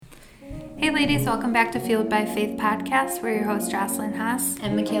Hey ladies, welcome back to Fueled by Faith podcast. We're your hosts, Jocelyn Haas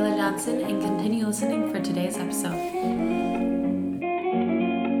and Michaela Johnson, and continue listening for today's episode.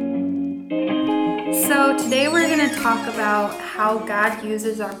 So today we're going to talk about how God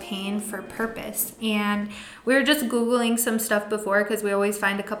uses our pain for purpose. And we were just Googling some stuff before because we always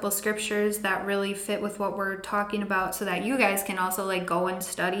find a couple scriptures that really fit with what we're talking about so that you guys can also go and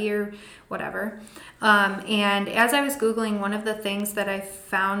study or whatever. And as I was Googling, one of the things that I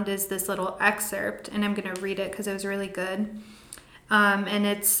found is this little excerpt, and I'm going to read it because it was really good. And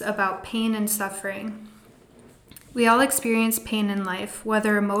it's about pain and suffering. We all experience pain in life,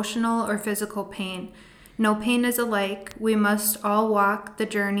 whether emotional or physical pain. No pain is alike. We must all walk the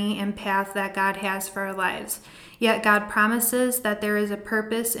journey and path that God has for our lives. Yet God promises that there is a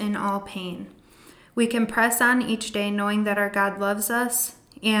purpose in all pain. We can press on each day knowing that our God loves us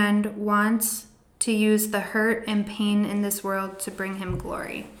and wants to use the hurt and pain in this world to bring him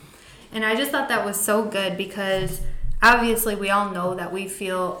glory. And I just thought that was so good because obviously we all know that we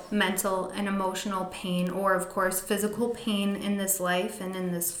feel mental and emotional pain, or of course physical pain in this life and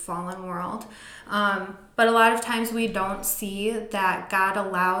in this fallen world. But a lot of times we don't see that God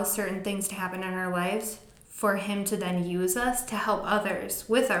allows certain things to happen in our lives for him to then use us to help others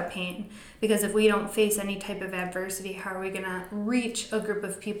with our pain. Because if we don't face any type of adversity, how are we going to reach a group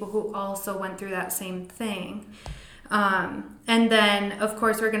of people who also went through that same thing? And then, of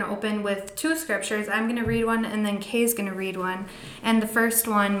course, we're going to open with two scriptures. I'm going to read one, and then Kay's going to read one. And the first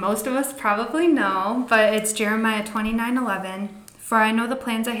one, most of us probably know, but it's Jeremiah 29:11. For I know the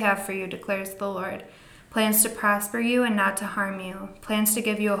plans I have for you, declares the Lord. Plans to prosper you and not to harm you. Plans to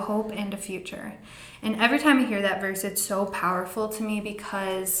give you a hope and a future. And every time I hear that verse, it's so powerful to me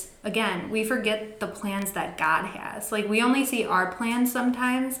because, again, we forget the plans that God has. We only see our plans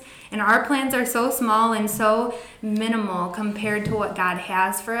sometimes, and our plans are so small and so minimal compared to what God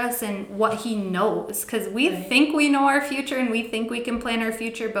has for us and what he knows. Because we think we know our future and we think we can plan our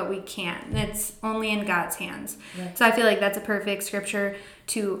future, but we can't. It's only in God's hands. Right. So I feel like that's a perfect scripture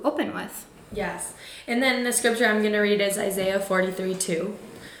to open with. Yes. And then the scripture I'm going to read is Isaiah 43:2.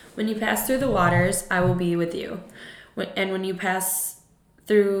 When you pass through the waters, I will be with you. And when you pass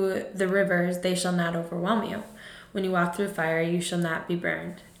through the rivers, they shall not overwhelm you. When you walk through fire, you shall not be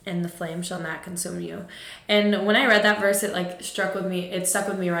burned, and the flame shall not consume you. And when I read that verse, it stuck with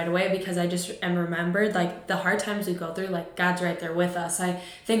me right away because I just am remembered the hard times we go through, God's right there with us. I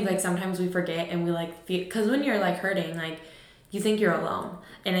think sometimes we forget and we feel, because when you're hurting, you think you're alone.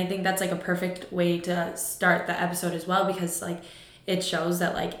 And I think that's a perfect way to start the episode as well, because it shows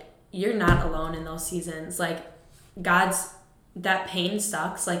that you're not alone in those seasons. That pain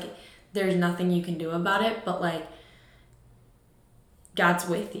sucks. There's nothing you can do about it, but God's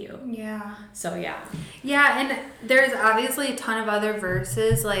with you. Yeah. So yeah. Yeah, and there's obviously a ton of other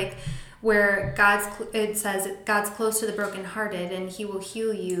verses where it says God's close to the brokenhearted and he will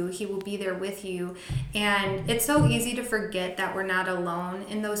heal you. He will be there with you. And it's so easy to forget that we're not alone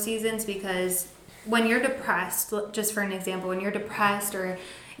in those seasons, because when you're depressed, just for an example, when you're depressed or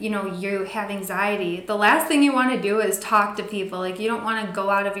you have anxiety, the last thing you want to do is talk to people. You don't want to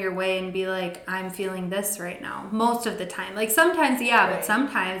go out of your way and be I'm feeling this right now. Most of the time. Sometimes, yeah, right. But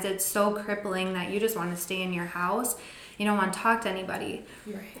sometimes it's so crippling that you just want to stay in your house. You don't want to talk to anybody.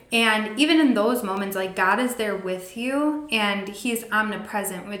 Right. And even in those moments, God is there with you, and he's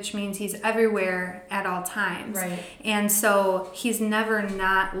omnipresent, which means he's everywhere at all times. Right. And so he's never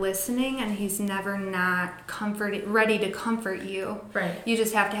not listening, and he's never not ready to comfort you. Right. You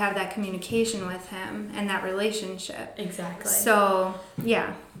just have to have that communication with him and that relationship. Exactly. So,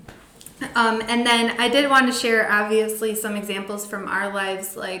 yeah. And then I did want to share, obviously, some examples from our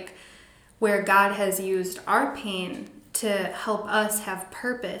lives, where God has used our pain to help us have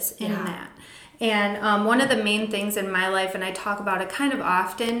purpose in that. And one of the main things in my life, and I talk about it kind of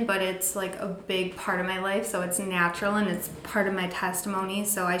often, but it's a big part of my life, so it's natural and it's part of my testimony,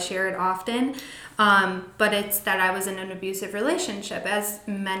 so I share it often. But it's that I was in an abusive relationship, as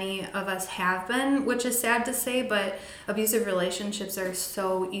many of us have been, which is sad to say, but abusive relationships are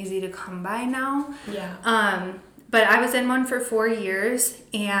so easy to come by now. Yeah. But I was in one for 4 years,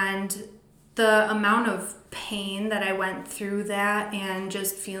 and the amount of pain that I went through that, and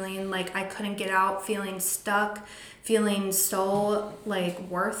just feeling I couldn't get out, feeling stuck, feeling so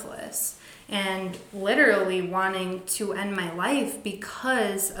worthless, and literally wanting to end my life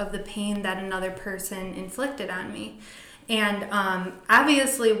because of the pain that another person inflicted on me. And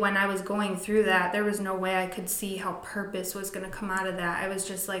obviously, when I was going through that, there was no way I could see how purpose was going to come out of that. I was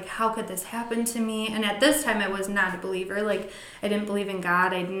just like, how could this happen to me? And at this time, I was not a believer. Like, I didn't believe in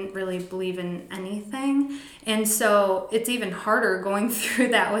God. I didn't really believe in anything. And so it's even harder going through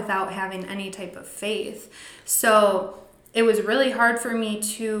that without having any type of faith. So it was really hard for me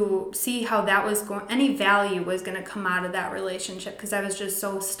to see how that was going, any value was going to come out of that relationship, because I was just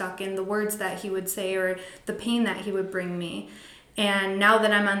so stuck in the words that he would say or the pain that he would bring me. And now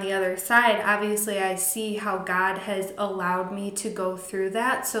that I'm on the other side, obviously I see how God has allowed me to go through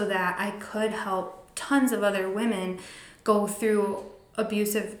that so that I could help tons of other women go through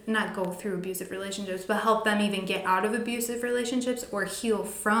not go through abusive relationships, but help them even get out of abusive relationships or heal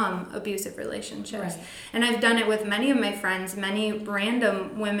from abusive relationships. Right. And I've done it with many of my friends, many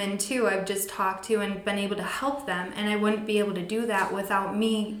random women too. I've just talked to and been able to help them, and I wouldn't be able to do that without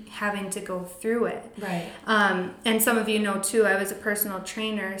me having to go through it. Right. And some of you know too, I was a personal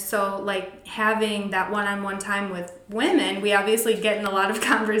trainer, so like having that one-on-one time with women, we obviously get in a lot of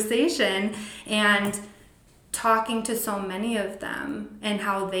conversation, and talking to so many of them and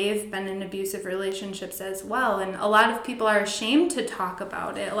how they've been in abusive relationships as well. And a lot of people are ashamed to talk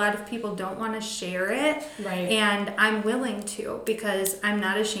about it. A lot of people don't want to share it. Right. And I'm willing to, because I'm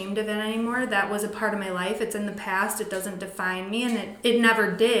not ashamed of it anymore. That was a part of my life. It's in the past. It doesn't define me, and it never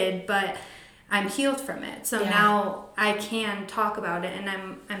did, but I'm healed from it. So now I can talk about it, and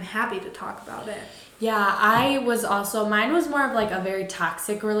I'm happy to talk about it. Yeah, mine was more of like a very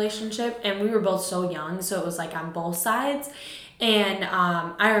toxic relationship, and we were both so young, so it was like on both sides. And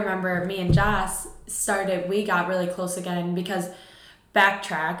I remember me and Joss we got really close again because,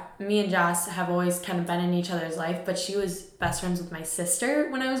 backtrack, me and Joss have always kind of been in each other's life, but she was best friends with my sister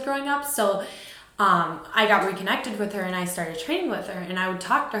when I was growing up, so I got reconnected with her and I started training with her, and I would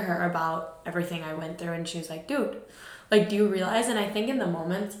talk to her about everything I went through, and she was like, dude, like, do you realize? And I think in the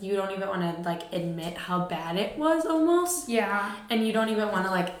moment you don't even want to like admit how bad it was almost. Yeah. And you don't even want to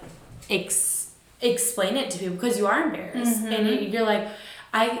like explain it to people because you are embarrassed. Mm-hmm. And you're like,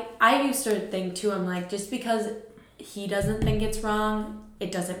 I used to think too, I'm like, just because he doesn't think it's wrong,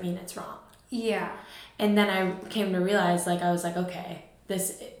 it doesn't mean it's wrong. Yeah. And then I came to realize, like, I was like, okay,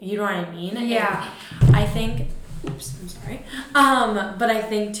 this, you know what I mean? Yeah. And I think, oops, I'm sorry. But I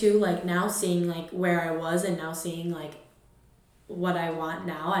think too, like, now seeing like where I was and now seeing like what I want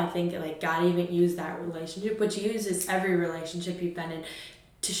now, I think like God even used that relationship, which he uses every relationship you've been in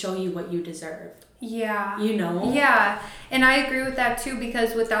to show you what you deserve. Yeah. You know? Yeah. And I agree with that too,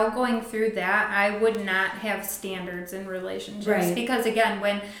 because without going through that, I would not have standards in relationships. Right. Because again,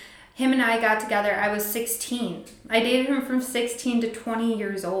 when him and I got together, I was 16. I dated him from 16 to 20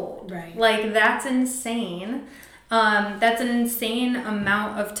 years old. Right. Like, that's insane. That's an insane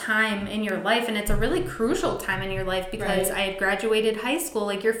amount of time in your life, and it's a really crucial time in your life because Right. I had graduated high school.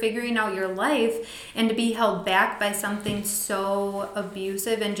 Like, you're figuring out your life, and to be held back by something so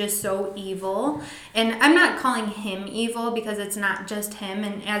abusive and just so evil. And I'm not calling him evil because it's not just him,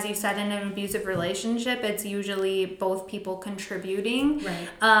 and as you said, in an abusive relationship, it's usually both people contributing.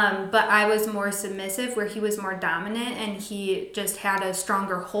 Right. But I was more submissive, where he was more dominant, and he just had a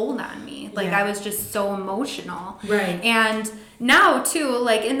stronger hold on me. Like, Yeah. I was just so emotional. Right. And now too,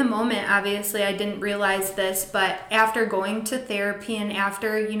 like, in the moment, obviously I didn't realize this, but after going to therapy and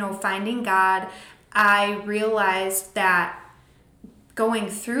after, you know, finding God, I realized that going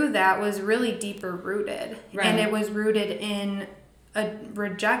through that was really deeper rooted. Right. And it was rooted in a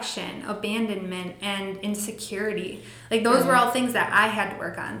rejection, abandonment, and insecurity. Like, those were all things that I had to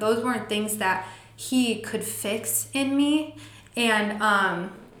work on. Those weren't things that he could fix in me.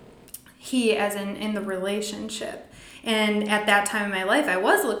 And he, as in the relationship. And at that time in my life, I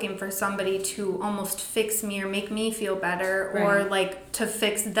was looking for somebody to almost fix me or make me feel better, or Right. like to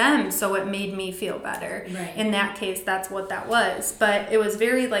fix them so it made me feel better. Right. In that case, that's what that was. But it was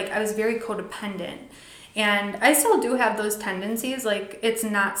very, like, I was very codependent. And I still do have those tendencies. Like, it's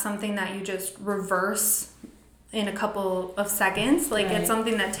not something that you just reverse in a couple of seconds. Like, Right. it's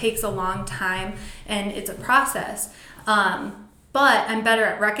something that takes a long time, and it's a process. But I'm better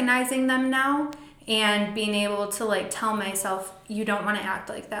at recognizing them now and being able to, like, tell myself, you don't want to act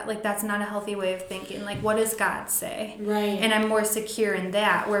like that. Like, that's not a healthy way of thinking. Like, what does God say? Right. And I'm more secure in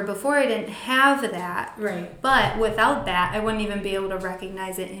that, where before I didn't have that. Right. But without that, I wouldn't even be able to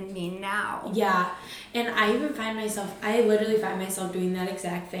recognize it in me now. Yeah. And I literally find myself doing that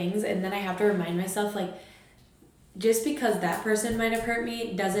exact things, and then I have to remind myself, like, just because that person might have hurt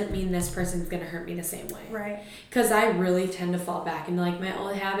me doesn't mean this person's going to hurt me the same way. Right. Because I really tend to fall back into, like, my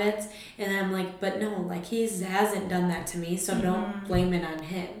old habits, and I'm like, but no, like, hasn't done that to me, so don't blame it on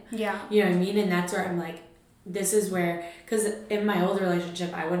him. Yeah. You know what I mean? And that's where I'm like, this is where, because in my old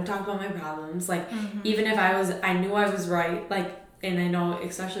relationship, I wouldn't talk about my problems. Like, even if I knew I was right, like, and I know,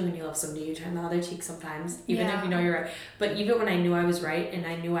 especially when you love somebody, you turn the other cheek sometimes, even if you know you're right. But even when I knew I was right and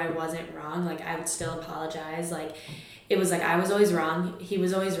I knew I wasn't wrong, like, I would still apologize. Like, it was like I was always wrong, he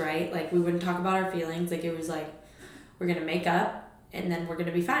was always right. Like, we wouldn't talk about our feelings. Like, it was like, we're going to make up and then we're going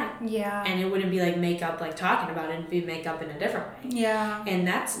to be fine. Yeah. And it wouldn't be like make up, like talking about it, and be make up in a different way. Yeah. And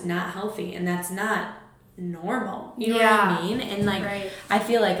that's not healthy, and that's not normal. You know what I mean? And like, I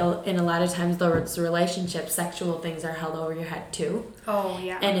feel like in a lot of times those relationships, sexual things are held over your head too. Oh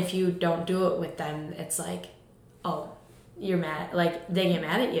yeah. And if you don't do it with them, it's like, oh, you're mad. Like, they get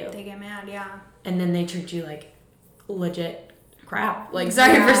mad at you. They get mad, yeah. And then they treat you like legit crap. Like,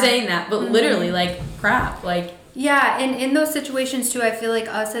 sorry for saying that, but literally like crap. Like, yeah, and in those situations too, I feel like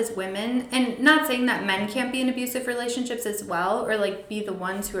us as women, and not saying that men can't be in abusive relationships as well, or like be the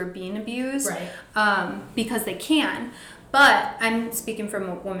ones who are being abused, right? Because they can. But I'm speaking from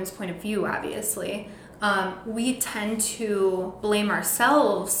a woman's point of view, obviously. We tend to blame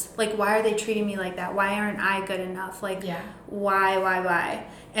ourselves. Like, why are they treating me like that? Why aren't I good enough? Like, why?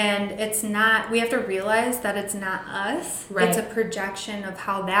 And it's not, we have to realize that it's not us. Right. It's a projection of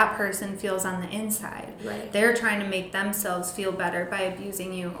how that person feels on the inside. Right. They're trying to make themselves feel better by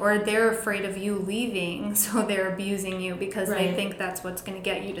abusing you, or they're afraid of you leaving, so they're abusing you because they think that's what's going to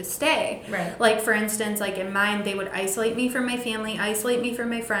get you to stay. Right. Like, for instance, like in mine, they would isolate me from my family, isolate me from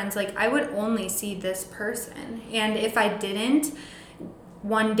my friends. Like, I would only see this person. And if I didn't,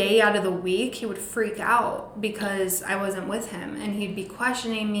 one day out of the week, he would freak out because I wasn't with him, and he'd be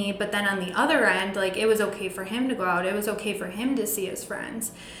questioning me. But then on the other end, like, it was okay for him to go out. It was okay for him to see his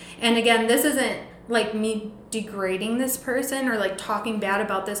friends. And again, this isn't like me degrading this person or like talking bad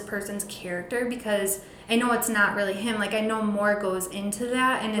about this person's character, because I know it's not really him. Like, I know more goes into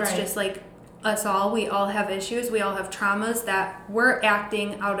that, and it's just like us all. We all have issues. We all have traumas that we're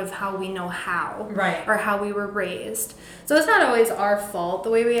acting out of how we know how. Right. Or how we were raised. So it's not always our fault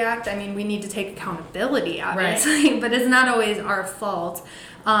the way we act. I mean, we need to take accountability, obviously, but it's not always our fault.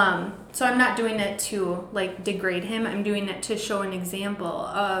 So I'm not doing it to like degrade him. I'm doing it to show an example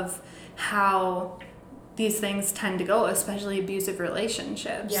of how these things tend to go, especially abusive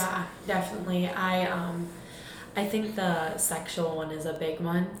relationships. Yeah, definitely. I think the sexual one is a big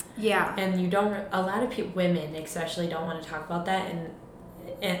one. Yeah. And a lot of women especially don't want to talk about that, and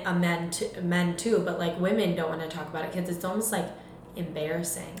men too, but like women don't want to talk about it because it's almost like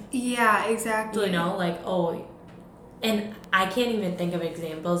embarrassing. Yeah, exactly. You know, like, oh, and I can't even think of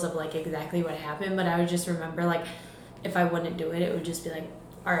examples of like exactly what happened, but I would just remember like if I wouldn't do it, it would just be like,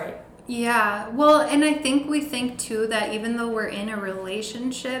 all right. Yeah, well, and I think we think too that even though we're in a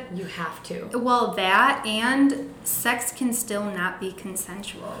relationship, you have to. Well, that and sex can still not be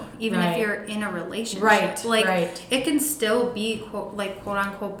consensual, even if you're in a relationship. Like, it can still be quote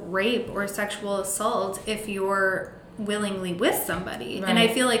unquote rape or sexual assault if you're willingly with somebody. And I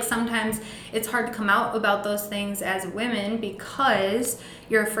feel like sometimes it's hard to come out about those things as women because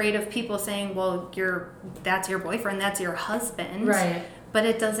you're afraid of people saying, well, that's your boyfriend, that's your husband. Right. But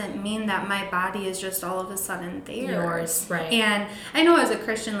it doesn't mean that my body is just all of a sudden theirs. Yours, right. And I know as a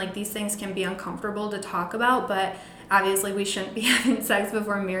Christian, like, these things can be uncomfortable to talk about, but obviously we shouldn't be having sex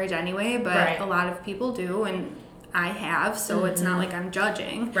before marriage anyway, but a lot of people do, and I have, so it's not like I'm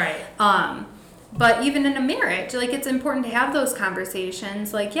judging. Right. But even in a marriage, like, it's important to have those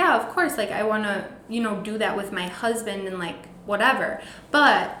conversations. Like, yeah, of course, like, I want to, do that with my husband and, like, whatever.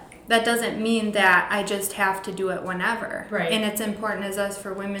 But that doesn't mean that I just have to do it whenever. Right. And it's important as us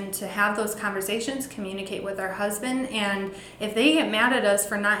for women to have those conversations, communicate with our husband. And if they get mad at us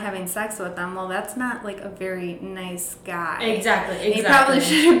for not having sex with them, well, that's not like a very nice guy. Exactly. You probably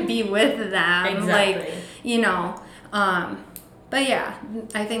shouldn't be with them. Exactly. Like, but yeah,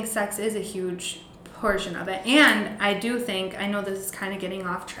 I think sex is a huge portion of it. And I do think, I know this is kind of getting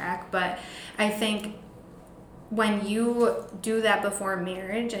off track, but I think when you do that before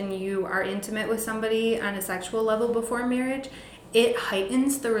marriage and you are intimate with somebody on a sexual level before marriage, it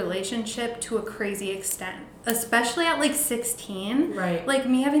heightens the relationship to a crazy extent, especially at like 16. Right. Like,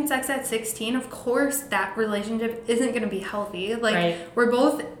 me having sex at 16, of course that relationship isn't going to be healthy. Like, we're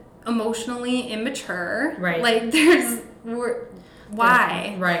both emotionally immature. Right. Like,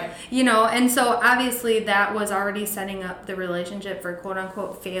 why? Right. And so obviously that was already setting up the relationship for quote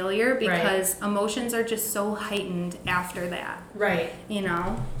unquote failure, because emotions are just so heightened after that. Right.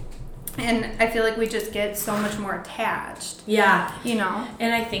 And I feel like we just get so much more attached. Yeah.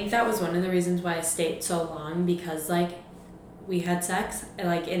 And I think that was one of the reasons why I stayed so long, because like we had sex,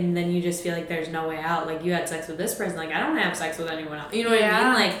 and then you just feel like there's no way out. Like, you had sex with this person, like I don't have sex with anyone else. You know what I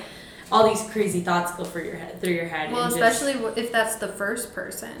mean? Like, all these crazy thoughts go through your head. Well, especially if that's the first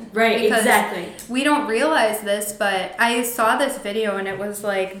person. Right, because exactly. We don't realize this, but I saw this video and it was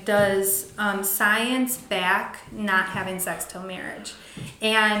like, does science back not having sex till marriage?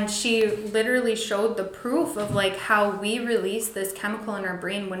 And she literally showed the proof of like how we release this chemical in our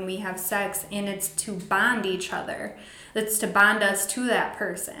brain when we have sex, and it's to bond each other. It's to bond us to that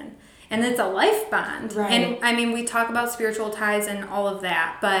person. And it's a life bond. Right. And I mean, we talk about spiritual ties and all of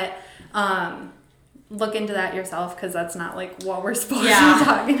that, but look into that yourself, because that's not like what we're supposed to be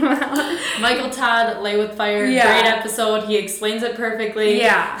talking about. Michael Todd, Lay with Fire, great episode. He explains it perfectly.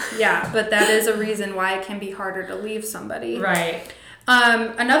 Yeah, but that is a reason why it can be harder to leave somebody. Right.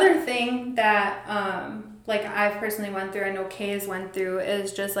 Another thing that like I've personally went through, I know Kay has went through,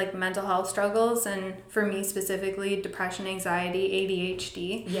 is just like mental health struggles, and for me specifically, depression, anxiety,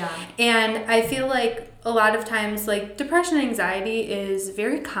 ADHD. Yeah. And I feel like a lot of times like depression and anxiety is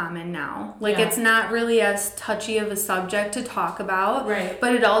very common now. Like it's not really as touchy of a subject to talk about. Right.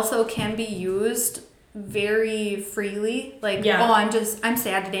 But it also can be used very freely. Like, oh, I'm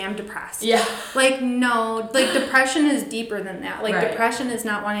sad today, I'm depressed. Yeah. Like, no, like depression is deeper than that. Like depression is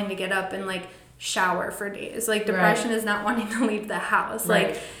not wanting to get up and like shower for days. Like depression is not wanting to leave the house.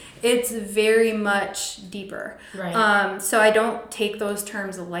 Like it's very much deeper. Right. So I don't take those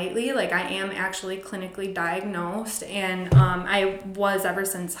terms lightly. Like I am actually clinically diagnosed, and I was ever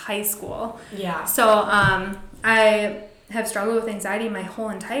since high school. Yeah. So I have struggled with anxiety my whole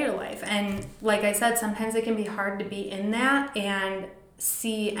entire life, and like I said, sometimes it can be hard to be in that and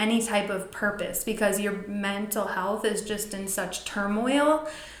see any type of purpose, because your mental health is just in such turmoil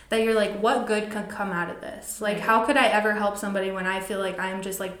that you're like, what good could come out of this? Like, how could I ever help somebody when I feel like I'm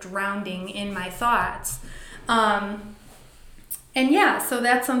just like drowning in my thoughts? And yeah, so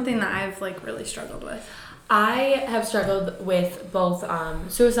that's something that I've like really struggled with. I have struggled with both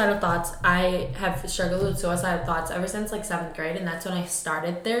suicidal thoughts. I have struggled with suicidal thoughts ever since like 7th grade, and that's when I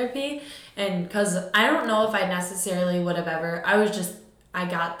started therapy. And because I don't know if I necessarily would have ever, I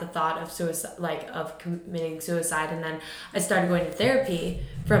got the thought of suicide, like of committing suicide, and then I started going to therapy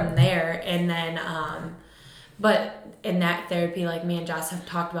from there. And then, but in that therapy, like me and Joss have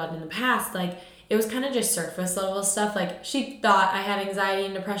talked about in the past, like it was kind of just surface level stuff. Like she thought I had anxiety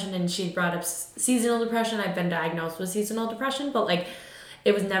and depression, and she brought up seasonal depression. I've been diagnosed with seasonal depression, but like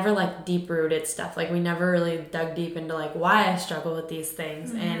it was never like deep rooted stuff. Like we never really dug deep into like why I struggle with these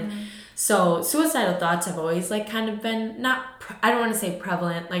things. Mm-hmm. And so suicidal thoughts have always like kind of been I don't want to say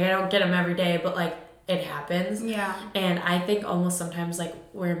prevalent. Like I don't get them every day, but like it happens. Yeah. And I think almost sometimes like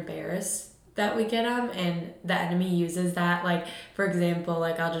we're embarrassed that we get them, and the enemy uses that. Like for example,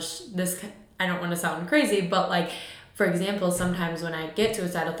 like I don't want to sound crazy, but like for example, sometimes when I get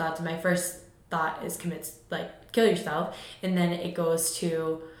suicidal thoughts, my first thought is kill yourself, and then it goes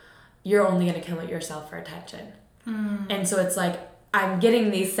to you're only going to kill yourself for attention. And so it's like I'm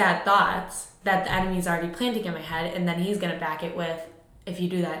getting these sad thoughts that the enemy's already planting in my head, and then he's going to back it with, if you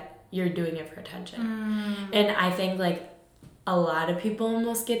do that, you're doing it for attention. And I think like a lot of people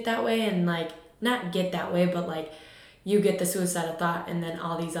almost get that way, and like not get that way, but like you get the suicidal thought, and then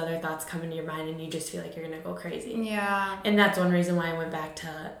all these other thoughts come into your mind, and you just feel like you're going to go crazy. Yeah. And that's one reason why I went back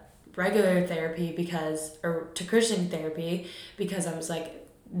to regular therapy or to Christian therapy, because I was like,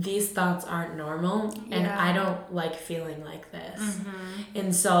 these thoughts aren't normal, and I don't like feeling like this. Mm-hmm.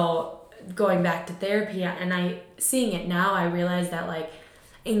 And so going back to therapy, and seeing it now, I realize that like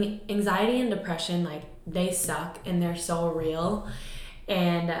anxiety and depression, like they suck and they're so real.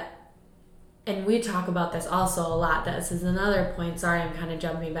 And we talk about this also a lot. This is another point. Sorry, I'm kind of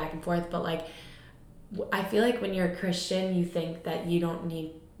jumping back and forth, but like I feel like when you're a Christian, you think that you don't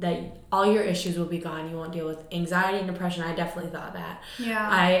need that all your issues will be gone. You won't deal with anxiety and depression. I definitely thought that. Yeah.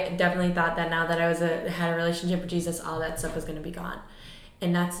 I definitely thought that now that I had a relationship with Jesus, all that stuff was going to be gone.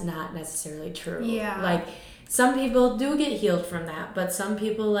 And that's not necessarily true. Yeah. Like some people do get healed from that, but some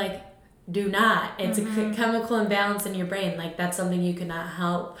people like do not. It's a chemical imbalance in your brain. Like that's something you cannot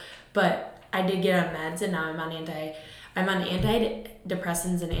help. But I did get on meds, and now I'm on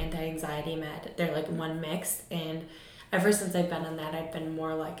antidepressants and anti-anxiety med. They're like one mixed, and ever since I've been on that, I've been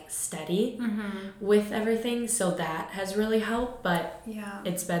more like steady with everything. So that has really helped. But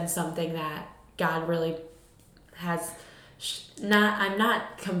it's been something that God really has I'm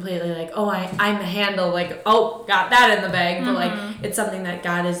not completely like, oh, I'm a handle, like, oh, got that in the bag. But like, it's something that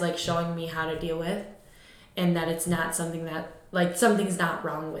God is like showing me how to deal with. And that it's not something that, like, something's not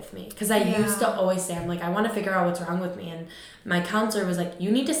wrong with me. Because I used to always say, I'm like, I want to figure out what's wrong with me. And my counselor was like,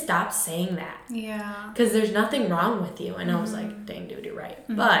 you need to stop saying that. Yeah. Because there's nothing wrong with you. And I was like, dang, dude, you're right.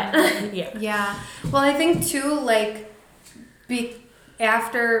 But, yeah. Yeah. Well, I think, too, like,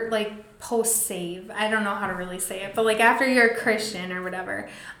 after like post save, I don't know how to really say it, but like after you're a Christian or whatever,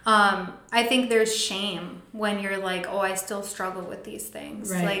 I think there's shame when you're like, oh, I still struggle with these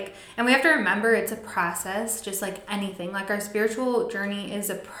things. Right. Like, and we have to remember it's a process, just like anything. Like our spiritual journey is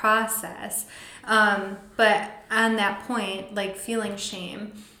a process. But on that point, like feeling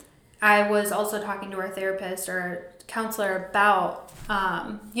shame, I was also talking to our therapist or counselor about,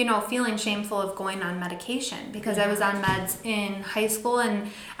 feeling shameful of going on medication because I was on meds in high school and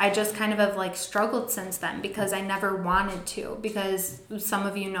I just kind of have like struggled since then because I never wanted to, because some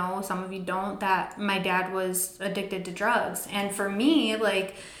of you know, some of you don't, that my dad was addicted to drugs. And for me,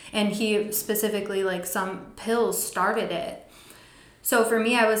 like, and he specifically, like some pills started it. So for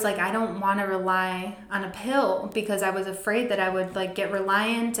me, I was like, I don't want to rely on a pill because I was afraid that I would like get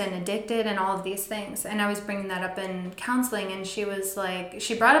reliant and addicted and all of these things. And I was bringing that up in counseling, and she was like,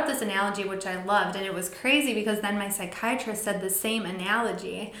 she brought up this analogy, which I loved. And it was crazy because then my psychiatrist said the same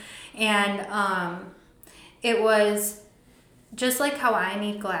analogy. And it was just like how I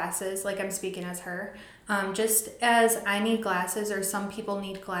need glasses, like I'm speaking as her, just as I need glasses or some people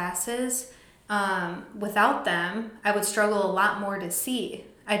need glasses. Without them, I would struggle a lot more to see.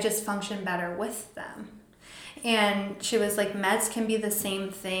 I just function better with them. And she was like, meds can be the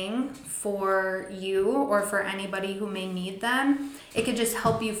same thing for you or for anybody who may need them. It could just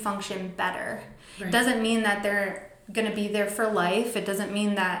help you function better. Right. It doesn't mean that they're going to be there for life. It doesn't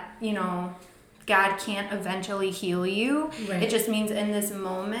mean that, God can't eventually heal you. Right. It just means in this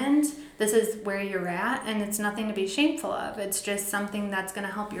moment, this is where you're at, and it's nothing to be shameful of. It's just something that's going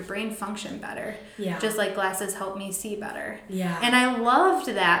to help your brain function better. Yeah. Just like glasses help me see better. Yeah. And I loved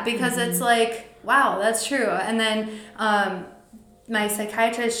that because it's like, wow, that's true. And then my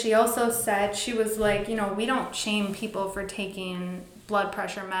psychiatrist, she also said, she was like, we don't shame people for taking blood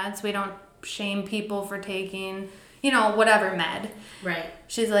pressure meds. We don't shame people for taking whatever med. Right.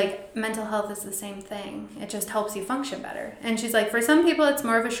 She's like, mental health is the same thing. It just helps you function better. And she's like, for some people, it's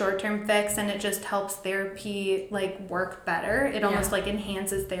more of a short-term fix, and it just helps therapy, like, work better. It almost, like,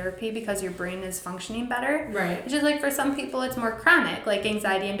 enhances therapy because your brain is functioning better. Right. She's like, for some people, it's more chronic. Like,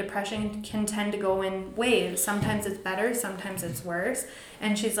 anxiety and depression can tend to go in waves. Sometimes it's better, sometimes it's worse.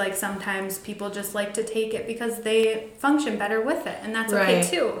 And she's like, sometimes people just like to take it because they function better with it, and that's okay,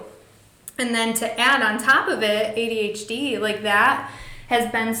 too. And then to add on top of it, ADHD, like that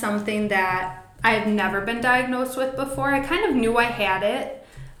has been something that I've never been diagnosed with before. I kind of knew I had it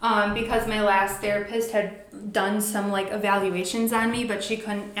because my last therapist had done some like evaluations on me, but she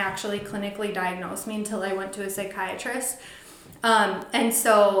couldn't actually clinically diagnose me until I went to a psychiatrist. And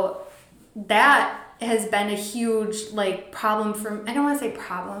so that has been a huge like problem for, I don't want to say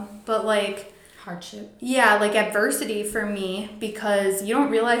problem, but like hardship. Yeah, like adversity for me, because you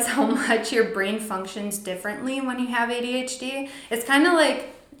don't realize how much your brain functions differently when you have ADHD. It's kind of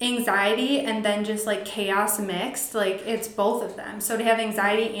like anxiety and then just like chaos mixed. Like it's both of them. So to have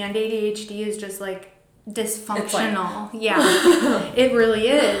anxiety and ADHD is just like dysfunctional. Yeah, it really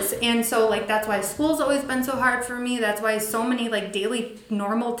is. And so like that's why school's always been so hard for me. That's why so many like daily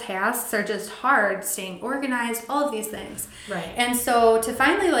normal tasks are just hard, staying organized, all of these things. Right. And so to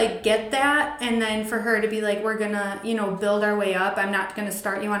finally like get that, and then for her to be like, we're gonna build our way up. I'm not gonna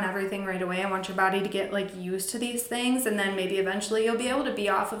start you on everything right away. I want your body to get like used to these things, and then maybe eventually you'll be able to be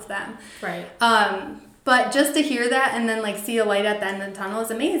off of them. Right. But just to hear that and then like see a light at the end of the tunnel is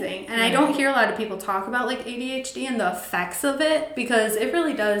amazing. And I don't hear a lot of people talk about like ADHD and the effects of it, because it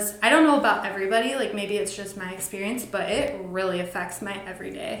really does. I don't know about everybody, like maybe it's just my experience, but it really affects my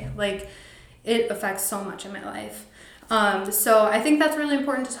everyday. Like it affects so much in my life. So I think that's really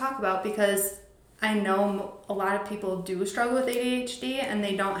important to talk about, because I know a lot of people do struggle with ADHD and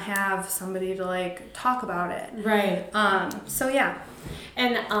they don't have somebody to like talk about it. Right. So yeah.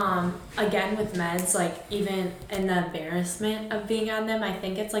 And again with meds, like even in the embarrassment of being on them, I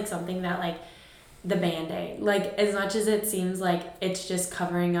think it's like something that like the Band-Aid, like as much as it seems like it's just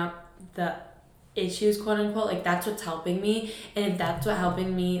covering up the issues, quote unquote, like that's what's helping me. And if that's what's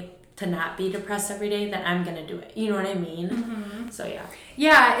helping me to not be depressed every day, then I'm gonna do it. You know what I mean? Mm-hmm. So yeah.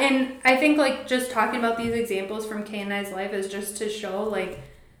 Yeah, and I think like just talking about these examples from Kay and I's life is just to show like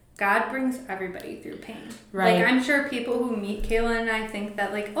God brings everybody through pain. Right. Like I'm sure people who meet Kayla and I think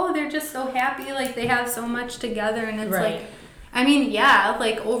that like, oh, they're just so happy, like they have so much together, and it's like, I mean, yeah,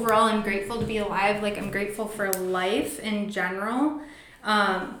 like overall I'm grateful to be alive. Like I'm grateful for life in general.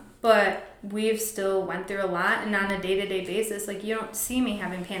 But we've still went through a lot, and on a day-to-day basis, like you don't see me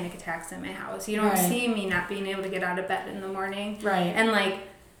having panic attacks in my house. You don't see me not being able to get out of bed in the morning. Right. And like,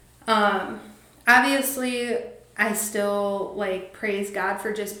 obviously I still like praise God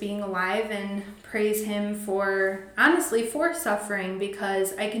for just being alive and praise him for honestly for suffering,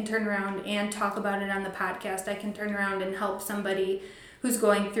 because I can turn around and talk about it on the podcast. I can turn around and help somebody who's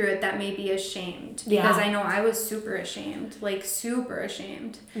going through it that may be ashamed, because I know I was super ashamed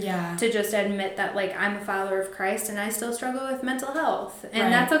to just admit that like I'm a follower of Christ and I still struggle with mental health,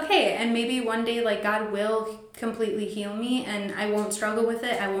 and that's okay. And maybe one day like God will completely heal me and I won't struggle with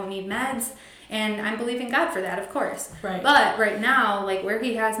it. I won't need meds. And I'm believing God for that, of course. Right. But right now, like where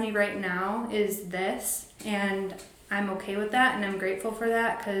he has me right now is this. And I'm okay with that. And I'm grateful for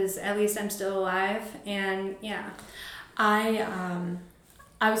that because at least I'm still alive. And yeah.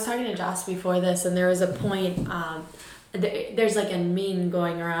 I was talking to Joss before this, and there was a point, there's like a meme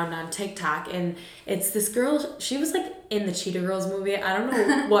going around on TikTok, and it's this girl, she was like in the Cheetah Girls movie. I don't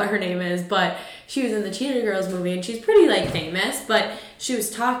know what her name is, but she was in the Cheetah Girls movie, and she's pretty like famous, but she was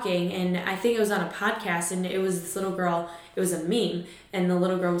talking, and I think it was on a podcast, and it was this little girl, it was a meme, and the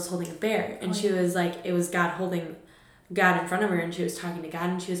little girl was holding a bear, and she was like, it was God holding God in front of her, and she was talking to God,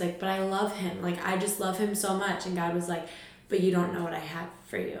 and she was like, but I love him, like I just love him so much, and God was like, but you don't know what I have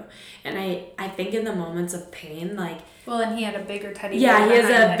for you. And I think in the moments of pain, like... Well, and he had a bigger teddy bear. Yeah, he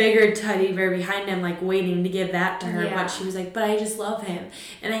has a bigger teddy bear behind him, like waiting to give that to her. Yeah. But she was like, but I just love him.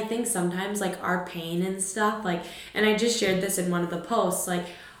 And I think sometimes like our pain and stuff, like, and I just shared this in one of the posts, like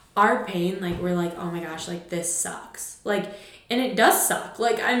our pain, like we're like, oh my gosh, like this sucks. Like, and it does suck.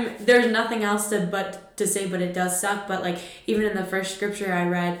 Like there's nothing else to say, but it does suck. But like, even in the first scripture I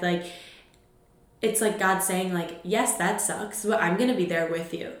read, like, it's like God saying like, yes, that sucks, but I'm going to be there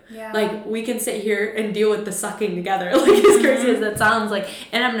with you. Yeah. Like we can sit here and deal with the sucking together. Like as crazy as that sounds, like,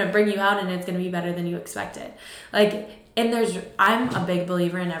 and I'm going to bring you out and it's going to be better than you expected. Like, and I'm a big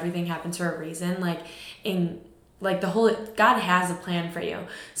believer in everything happens for a reason. Like in like God has a plan for you.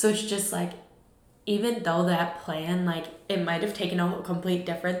 So it's just like, even though that plan, like it might have taken a complete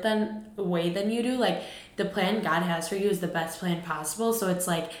different way than you do, like the plan God has for you is the best plan possible. So it's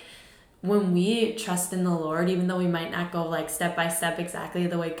like, when we trust in the Lord, even though we might not go like step by step exactly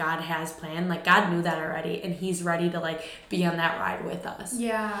the way God has planned, like God knew that already, and he's ready to like be on that ride with us.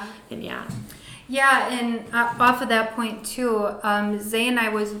 Yeah. And yeah. Yeah, and off of that point too, Zay and I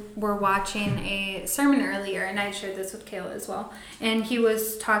were watching a sermon earlier, and I shared this with Kayla as well. And he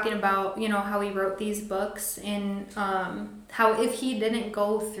was talking about, how he wrote these books, and how if he didn't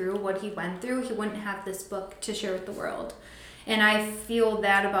go through what he went through, he wouldn't have this book to share with the world. And I feel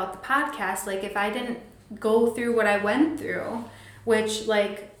that about the podcast. Like, if I didn't go through what I went through, which,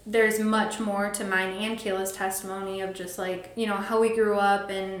 like, there's much more to mine and Kayla's testimony of just, like, how we grew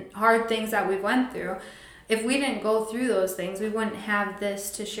up and hard things that we went through. If we didn't go through those things, we wouldn't have this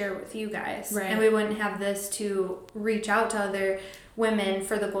to share with you guys. Right. And we wouldn't have this to reach out to other women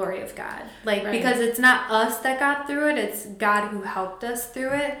for the glory of God. Like, right. Because it's not us that got through it, it's God who helped us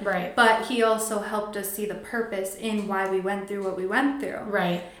through it. Right. But he also helped us see the purpose in why we went through what we went through.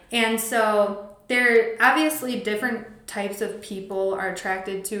 Right. And so there obviously different types of people are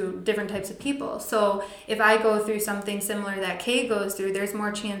attracted to different types of people. So if I go through something similar that Kay goes through, there's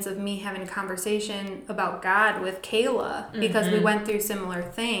more chance of me having a conversation about God with Kayla because we went through similar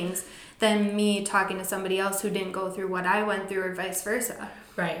things than me talking to somebody else who didn't go through what I went through, or vice versa.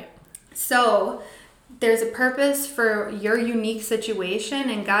 Right. So there's a purpose for your unique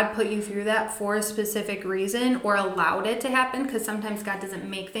situation, and God put you through that for a specific reason, or allowed it to happen, because sometimes God doesn't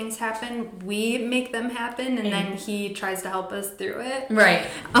make things happen. We make them happen, and then he tries to help us through it. Right.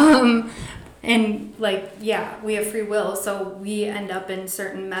 And like, yeah, we have free will, so we end up in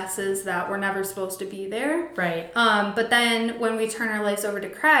certain messes that we're never supposed to be there. Right. But then when we turn our lives over to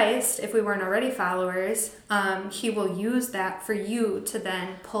Christ, if we weren't already followers, he will use that for you to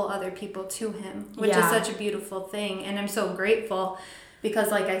then pull other people to him, which is such a beautiful thing. And I'm so grateful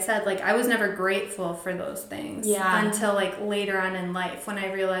because, like I said, like I was never grateful for those things until like later on in life when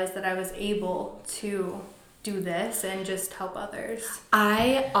I realized that I was able to do this and just help others.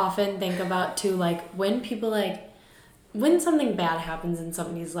 I often think about too, like when people when something bad happens in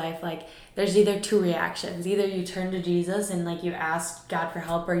somebody's life, like there's either two reactions. Either you turn to Jesus and like you ask God for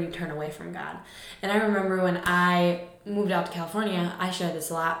help, or you turn away from God. And I remember when I moved out to California, I share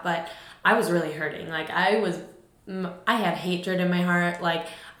this a lot, but I was really hurting. Like I had hatred in my heart. Like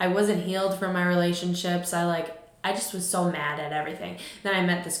I wasn't healed from my relationships. I just was so mad at everything. Then I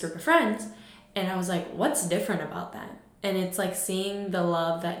met this group of friends, and I was like, what's different about them? And it's like seeing the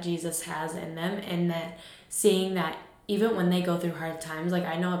love that Jesus has in them, and that seeing that even when they go through hard times, like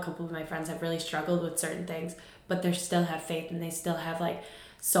I know a couple of my friends have really struggled with certain things, but they still have faith and they still have like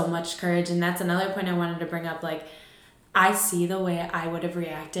so much courage. And that's another point I wanted to bring up. Like I see the way I would have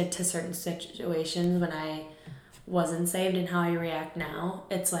reacted to certain situations when I wasn't saved and how I react now,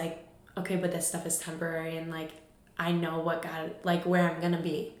 it's like, okay, but this stuff is temporary, and like I know what God, like where I'm gonna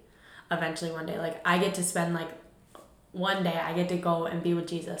be eventually one day. Like I get to spend like one day, I get to go and be with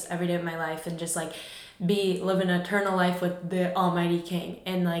Jesus every day of my life, and just like live an eternal life with the Almighty King,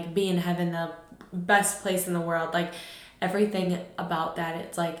 and like be in heaven, the best place in the world. Like everything about that,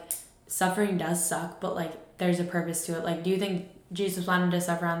 it's like suffering does suck, but like there's a purpose to it. Like, do you think Jesus wanted to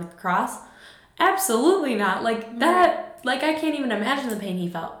suffer on the cross? Absolutely not. Like that, like I can't even imagine the pain he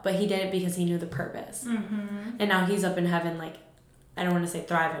felt, but he did it because he knew the purpose. Mm-hmm. And now he's up in heaven, like, I don't want to say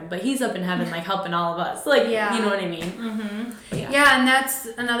thriving, but he's up in heaven, like helping all of us. Like, you know what I mean? Mm-hmm. Yeah, and that's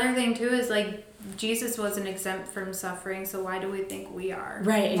another thing too, is like Jesus wasn't exempt from suffering, so why do we think we are?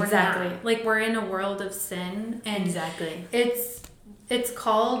 Right, exactly. Like we're in a world of sin, and exactly. It's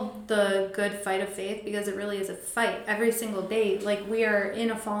called the good fight of faith because it really is a fight every single day. Like we are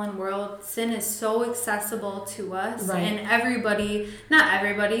in a fallen world. Sin is so accessible to us, and not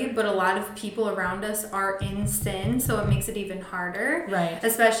everybody, but a lot of people around us are in sin, so it makes it even harder. Right.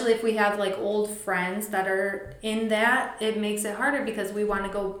 Especially if we have like old friends that are in that, it makes it harder because we want to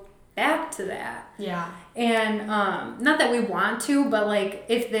go back to that. Yeah. And not that we want to, but like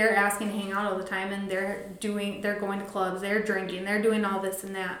if they're asking to hang out all the time and they're going to clubs, they're drinking, they're doing all this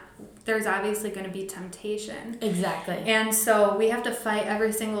and that, there's obviously going to be temptation. Exactly. And so we have to fight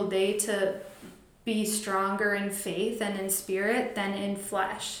every single day to be stronger in faith and in spirit than in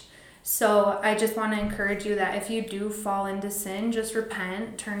flesh. So I just want to encourage you that if you do fall into sin, just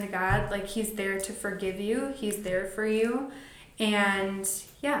repent, turn to God. Like he's there to forgive you. He's there for you. And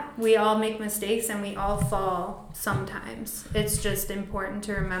yeah, we all make mistakes and we all fall sometimes. It's just important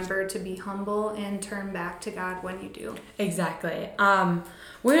to remember to be humble and turn back to God when you do. Exactly.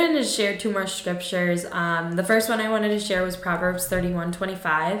 We're going to share 2 more scriptures. The first one I wanted to share was Proverbs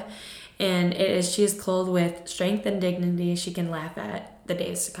 31:25. And it is, she is clothed with strength and dignity. She can laugh at the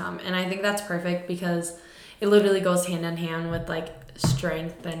days to come. And I think that's perfect because it literally goes hand in hand with like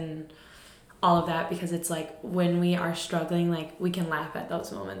strength and all of that, because it's like when we are struggling, like we can laugh at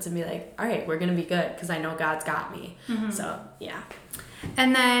those moments and be like, all right, we're gonna be good because I know God's got me. Mm-hmm. So yeah.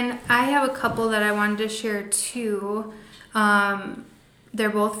 And then I have a couple that I wanted to share too. They're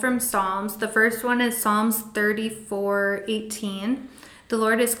both from Psalms. The first one is Psalms 34:18. The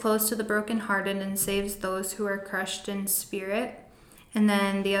Lord is close to the brokenhearted and saves those who are crushed in spirit. And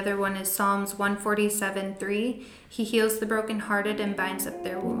then the other one is Psalms 147:3. He heals the brokenhearted and binds up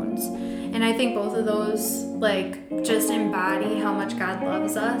their wounds. And I think both of those like just embody how much God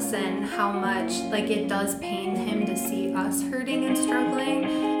loves us and how much like it does pain him to see us hurting and struggling.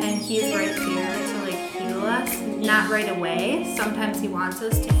 And he's right there to like heal us, not right away. Sometimes he wants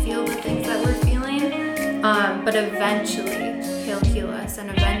us to feel the things that we're feeling, but eventually he'll heal us and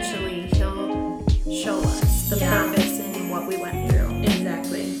eventually he'll show us the purpose in what we went through.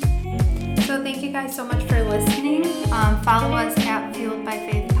 Exactly. So thank you guys so much for listening. Follow us at Fueled by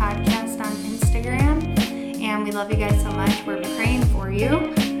Faith Podcast on Instagram. And we love you guys so much. We're praying for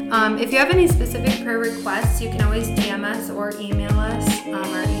you. If you have any specific prayer requests, you can always DM us or email us.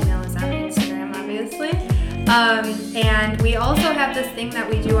 Our email is on Instagram, obviously. And we also have this thing that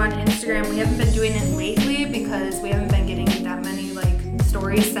we do on Instagram. We haven't been doing it lately because we haven't been getting that many like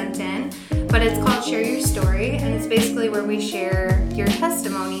stories sent in. But it's called Share Your Story, and it's basically where we share your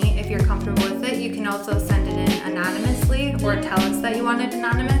testimony. If you're comfortable with it, you can also send it in anonymously or tell us that you want it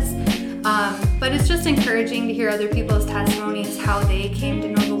anonymous. But it's just encouraging to hear other people's testimonies, how they came to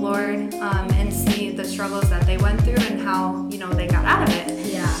know the Lord, and see the struggles that they went through and how, they got out of it.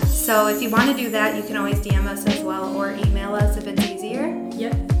 Yeah. So if you want to do that, you can always DM us as well or email us if it's easier.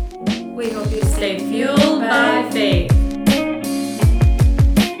 Yep. We hope you stay fueled